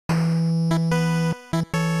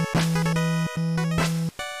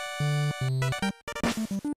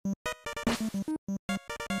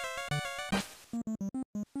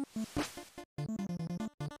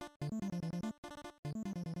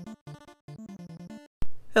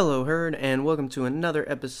Hello, Herd, and welcome to another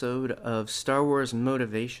episode of Star Wars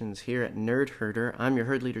Motivations here at Nerd Herder. I'm your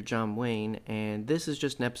herd leader, John Wayne, and this is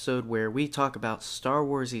just an episode where we talk about Star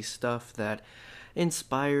Warsy stuff that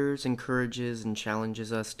inspires, encourages, and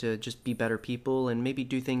challenges us to just be better people and maybe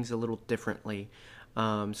do things a little differently.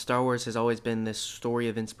 Star Wars has always been this story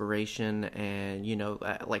of inspiration, and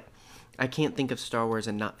I can't think of Star Wars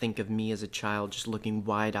and not think of me as a child just looking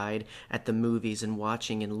wide-eyed at the movies and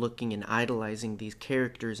watching and looking and idolizing these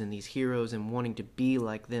characters and these heroes and wanting to be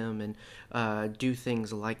like them and do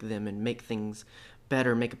things like them and make things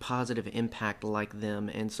better, make a positive impact like them.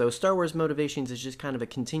 And so Star Wars Motivations is just kind of a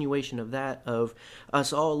continuation of that, of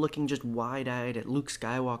us all looking just wide-eyed at Luke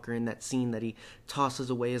Skywalker in that scene that he tosses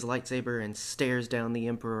away his lightsaber and stares down the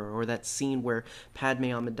Emperor, or that scene where Padme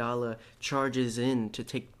Amidala charges in to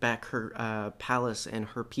take back her palace and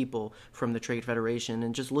her people from the Trade Federation,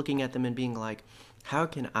 and just looking at them and being like, how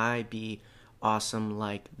can I be awesome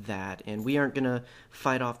like that? And we aren't going to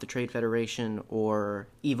fight off the Trade Federation or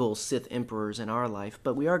evil Sith emperors in our life,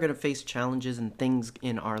 but we are going to face challenges and things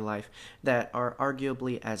in our life that are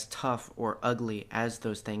arguably as tough or ugly as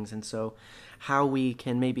those things. And so how we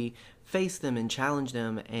can maybe face them and challenge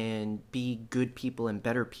them and be good people and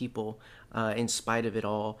better people in spite of it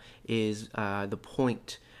all is the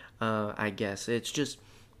point, I guess. It's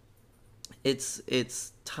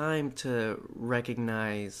time to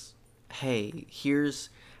recognize, hey, here's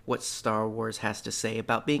what Star Wars has to say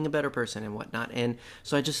about being a better person and whatnot. And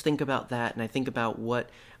so I just think about that, and I think about what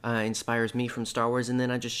inspires me from Star Wars, and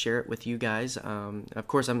then I just share it with you guys. Of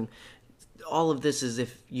course, all of this is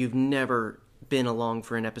if you've never been along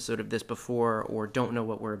for an episode of this before or don't know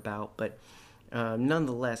what we're about, but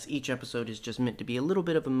nonetheless, each episode is just meant to be a little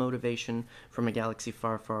bit of a motivation from a galaxy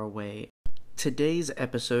far, far away. Today's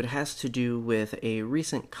episode has to do with a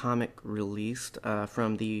recent comic released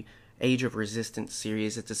from the Age of Resistance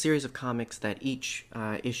series. It's a series of comics that each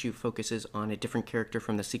issue focuses on a different character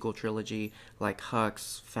from the sequel trilogy, like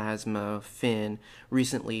Hux, Phasma, Finn.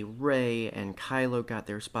 Recently, Rey and Kylo got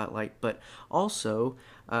their spotlight, but also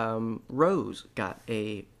Rose got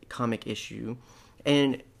a comic issue.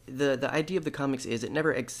 And the idea of the comics is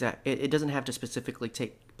it doesn't have to specifically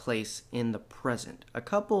take place in the present. A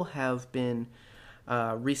couple have been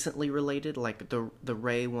recently related, like the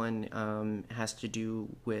Rey one has to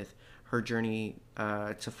do with her journey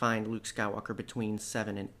to find Luke Skywalker between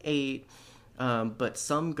 7 and 8. But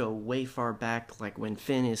some go way far back, like when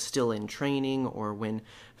Finn is still in training, or when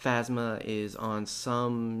Phasma is on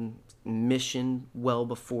some mission well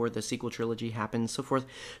before the sequel trilogy happens, so forth.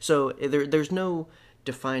 So there's no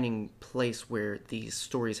defining place where these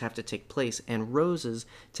stories have to take place, and Rose's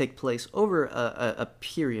take place over a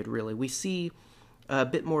period, really. We see a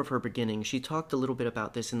bit more of her beginning. She talked a little bit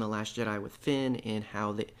about this in The Last Jedi with Finn, and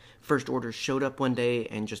how the First Order showed up one day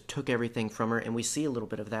and just took everything from her, and we see a little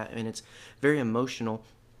bit of that, and it's very emotional.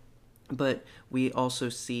 But we also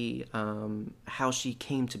see how she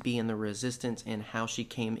came to be in the Resistance and how she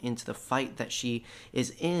came into the fight that she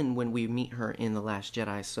is in when we meet her in The Last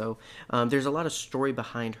Jedi. So there's a lot of story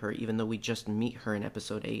behind her, even though we just meet her in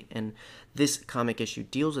Episode 8. And this comic issue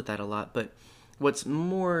deals with that a lot. But what's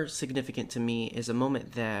more significant to me is a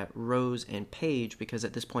moment that Rose and Paige, because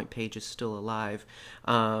at this point Paige is still alive,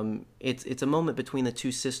 it's a moment between the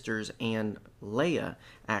two sisters and Leia,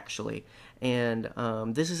 actually. And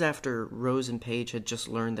this is after Rose and Paige had just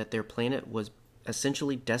learned that their planet was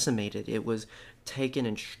essentially decimated. It was taken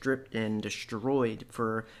and stripped and destroyed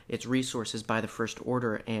for its resources by the First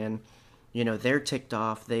Order, and they're ticked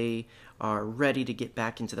off. They are ready to get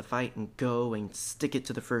back into the fight and go and stick it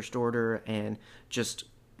to the First Order, and just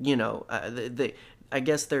I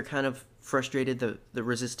guess they're kind of frustrated. The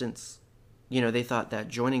Resistance, they thought that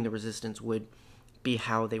joining the Resistance would be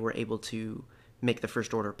how they were able to make the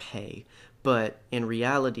First Order pay, but in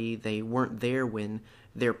reality they weren't there when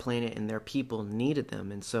their planet and their people needed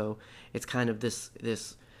them. And so it's kind of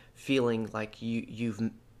this feeling like you've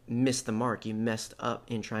missed the mark, you messed up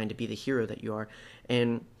in trying to be the hero that you are.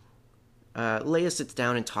 And Leia sits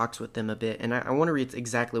down and talks with them a bit, and I want to read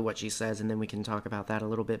exactly what she says, and then we can talk about that a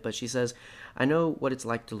little bit. But she says, "I know what it's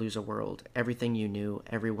like to lose a world, everything you knew,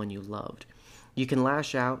 everyone you loved. You can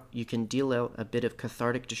lash out, you can deal out a bit of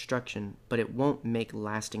cathartic destruction, but it won't make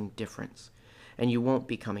lasting difference, and you won't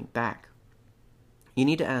be coming back. You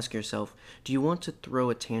need to ask yourself, do you want to throw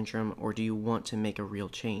a tantrum, or do you want to make a real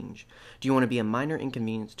change? Do you want to be a minor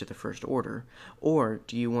inconvenience to the First Order, or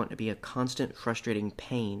do you want to be a constant frustrating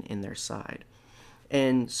pain in their side?"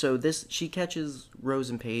 And so she catches Rose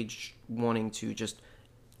and Paige wanting to just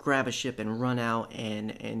grab a ship and run out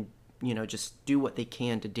and just do what they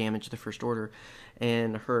can to damage the First Order.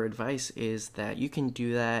 And her advice is that you can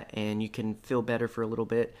do that and you can feel better for a little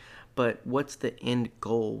bit, but what's the end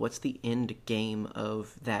goal? What's the end game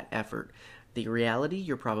of that effort? The reality,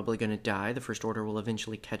 you're probably going to die. The First Order will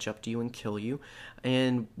eventually catch up to you and kill you.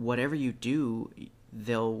 And whatever you do,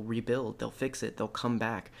 they'll rebuild, they'll fix it, they'll come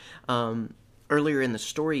back. Earlier in the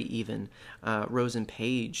story, even, Rose and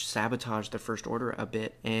Paige sabotage the First Order a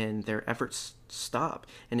bit, and their efforts stop.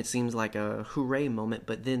 And it seems like a hooray moment,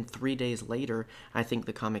 but then 3 days later, I think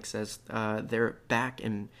the comic says they're back,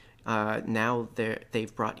 and now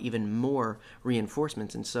they've brought even more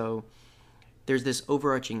reinforcements. And so there's this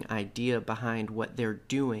overarching idea behind what they're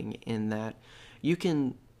doing, in that you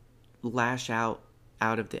can lash out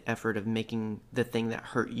of the effort of making the thing that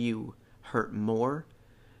hurt you hurt more.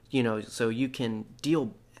 So you can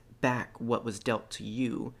deal back what was dealt to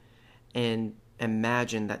you and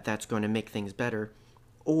imagine that that's going to make things better.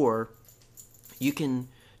 Or you can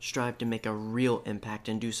strive to make a real impact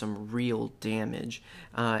and do some real damage,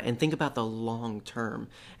 and think about the long term.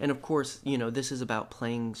 And of course, this is about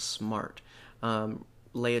playing smart.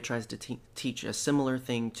 Leia tries to teach a similar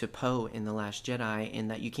thing to Poe in The Last Jedi, in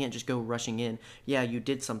that you can't just go rushing in. Yeah, you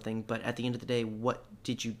did something, but at the end of the day, what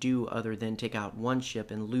did you do other than take out one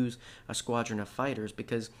ship and lose a squadron of fighters?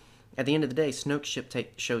 Because at the end of the day, Snoke's ship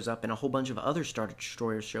shows up and a whole bunch of other Star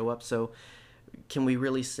Destroyers show up, so can we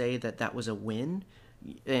really say that that was a win?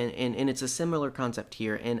 And it's a similar concept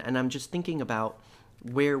here, and I'm just thinking about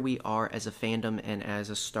where we are as a fandom and as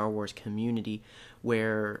a Star Wars community,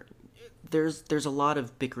 where there's a lot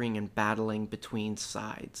of bickering and battling between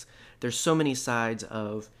sides. There's so many sides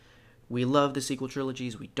of, we love the sequel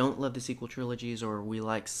trilogies, we don't love the sequel trilogies, or we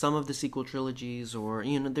like some of the sequel trilogies, or,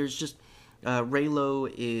 there's just,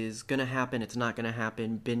 Reylo is going to happen, it's not going to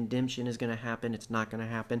happen, Bendimtion is going to happen, it's not going to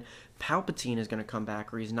happen, Palpatine is going to come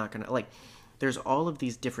back, or he's not going to, there's all of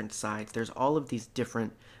these different sides, there's all of these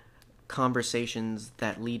different conversations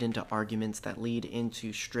that lead into arguments, that lead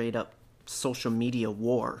into straight up social media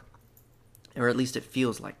war. Or at least it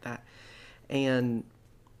feels like that. And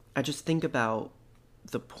I just think about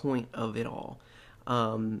the point of it all.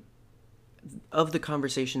 Of the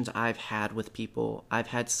conversations I've had with people, I've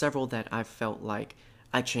had several that I've felt like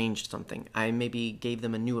I changed something. I maybe gave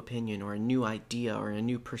them a new opinion or a new idea or a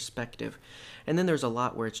new perspective. And then there's a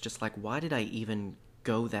lot where it's just like, why did I even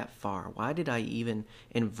go that far? Why did I even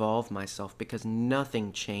involve myself? Because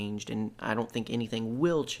nothing changed, and I don't think anything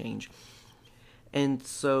will change. And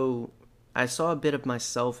so I saw a bit of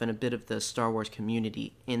myself and a bit of the Star Wars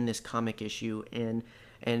community in this comic issue,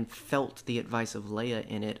 and felt the advice of Leia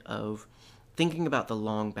in it, of thinking about the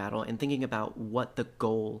long battle and thinking about what the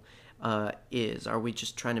goal is. Are we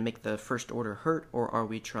just trying to make the First Order hurt, or are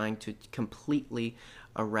we trying to completely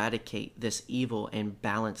eradicate this evil and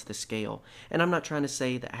balance the scale? And I'm not trying to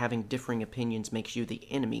say that having differing opinions makes you the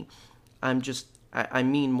enemy. I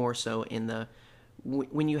mean more so in the,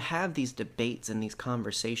 when you have these debates and these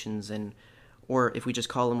conversations, and, or if we just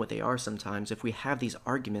call them what they are sometimes, if we have these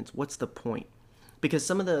arguments, what's the point? Because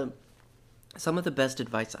some of the best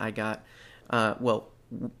advice I got,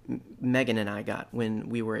 Megan and I got when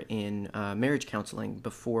we were in marriage counseling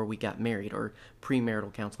before we got married, or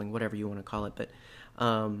premarital counseling, whatever you want to call it, but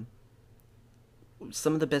some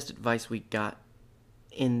of the best advice we got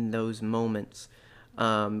in those moments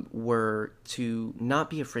were to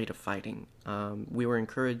not be afraid of fighting. We were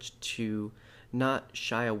encouraged to not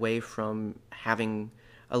shy away from having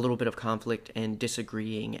a little bit of conflict and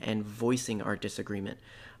disagreeing and voicing our disagreement.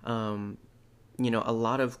 A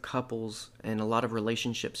lot of couples and a lot of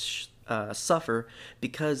relationships suffer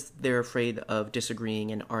because they're afraid of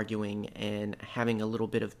disagreeing and arguing and having a little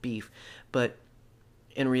bit of beef. But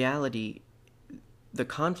in reality, the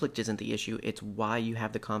conflict isn't the issue, it's why you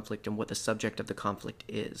have the conflict and what the subject of the conflict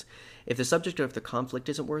is. If the subject of the conflict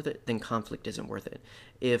isn't worth it, then conflict isn't worth it.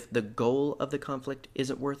 If the goal of the conflict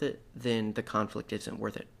isn't worth it, then the conflict isn't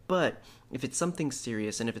worth it. But if it's something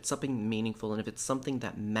serious, and if it's something meaningful, and if it's something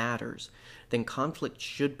that matters, then conflict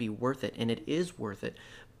should be worth it, and it is worth it.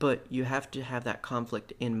 But you have to have that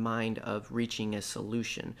conflict in mind of reaching a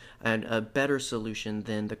solution, and a better solution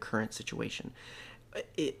than the current situation.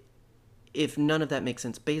 If none of that makes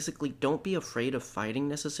sense, basically, don't be afraid of fighting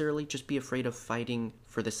necessarily, just be afraid of fighting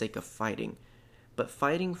for the sake of fighting. But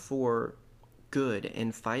fighting for good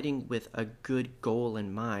and fighting with a good goal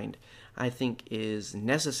in mind, I think is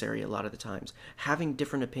necessary a lot of the times. Having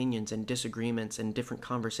different opinions and disagreements and different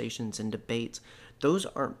conversations and debates, those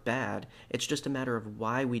aren't bad. It's just a matter of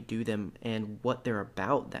why we do them and what they're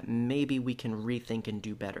about that maybe we can rethink and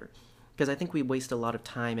do better. because I think we waste a lot of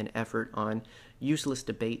time and effort on useless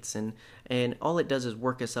debates, and all it does is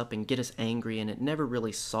work us up and get us angry, and it never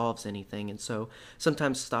really solves anything. And so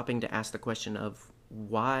sometimes stopping to ask the question of,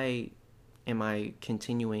 why am I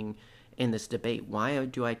continuing in this debate? Why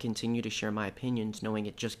do I continue to share my opinions knowing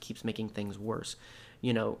it just keeps making things worse?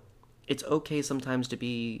 You know, it's okay sometimes to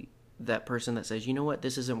be that person that says, you know what,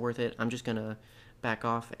 this isn't worth it. I'm just going to back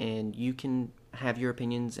off, and you can have your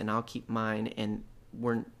opinions and I'll keep mine, and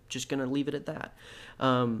we're just going to leave it at that.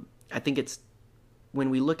 I think it's when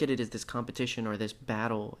we look at it as this competition or this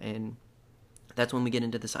battle, and that's when we get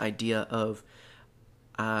into this idea of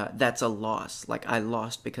that's a loss. Like, I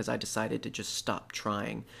lost because I decided to just stop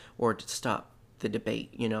trying or to stop the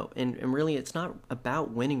debate, you know. And really, it's not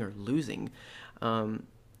about winning or losing.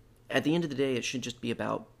 At the end of the day, it should just be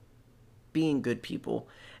about being good people.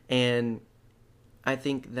 And I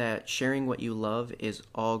think that sharing what you love is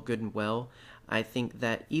all good and well. I think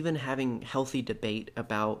that even having healthy debate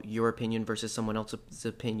about your opinion versus someone else's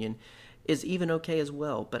opinion is even okay as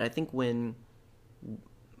well. But I think when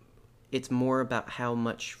it's more about how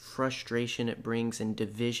much frustration it brings and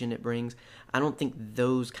division it brings, I don't think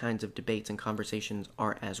those kinds of debates and conversations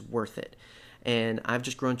are as worth it. And I've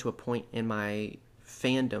just grown to a point in my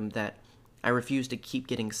fandom that I refuse to keep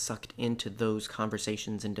getting sucked into those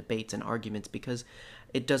conversations and debates and arguments, because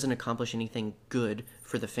it doesn't accomplish anything good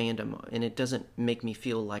for the fandom, and it doesn't make me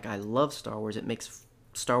feel like I love Star Wars. It makes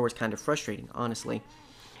Star Wars kind of frustrating, honestly.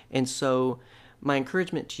 And so my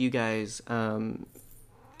encouragement to you guys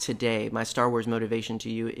today, my Star Wars motivation to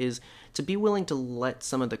you, is to be willing to let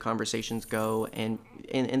some of the conversations go, and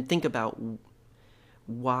think about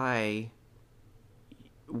why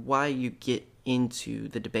you get into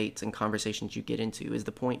the debates and conversations you get into. Is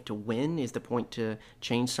the point to win? Is the point to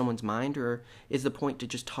change someone's mind? Or is the point to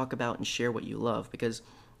just talk about and share what you love? Because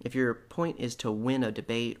if your point is to win a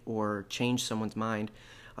debate or change someone's mind,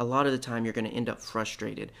 a lot of the time you're going to end up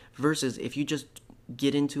frustrated. Versus if you just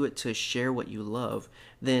get into it to share what you love,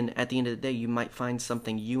 then at the end of the day, you might find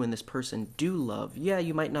something you and this person do love. Yeah,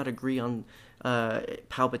 you might not agree on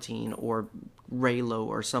Palpatine or Reylo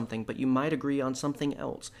or something, but you might agree on something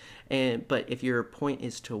else. But if your point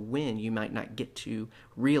is to win, you might not get to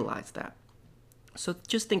realize that. So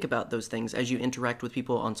just think about those things as you interact with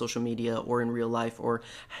people on social media or in real life or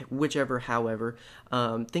however.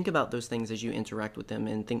 Think about those things as you interact with them,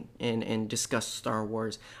 and think and discuss Star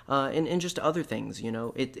Wars and just other things. You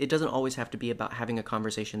know, it doesn't always have to be about having a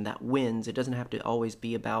conversation that wins. It doesn't have to always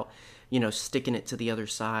be about, you know, sticking it to the other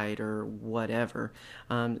side or whatever.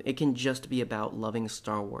 It can just be about loving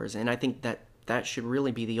Star Wars, and I think that should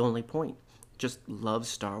really be the only point. Just love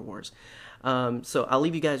Star Wars. So I'll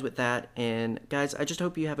leave you guys with that. And guys, I just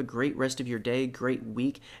hope you have a great rest of your day, great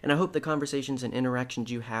week. And I hope the conversations and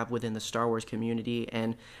interactions you have within the Star Wars community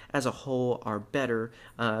and as a whole are better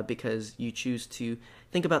because you choose to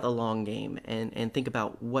think about the long game and think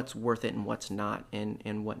about what's worth it and what's not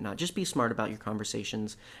and whatnot. Just be smart about your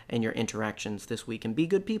conversations and your interactions this week and be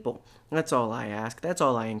good people. That's all I ask. That's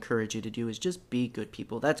all I encourage you to do, is just be good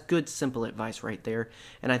people. That's good, simple advice right there.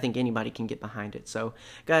 And I think anybody can get behind it. So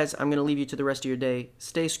guys, I'm going to leave you to the rest of your day.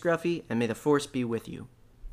 Stay scruffy, and may the Force be with you.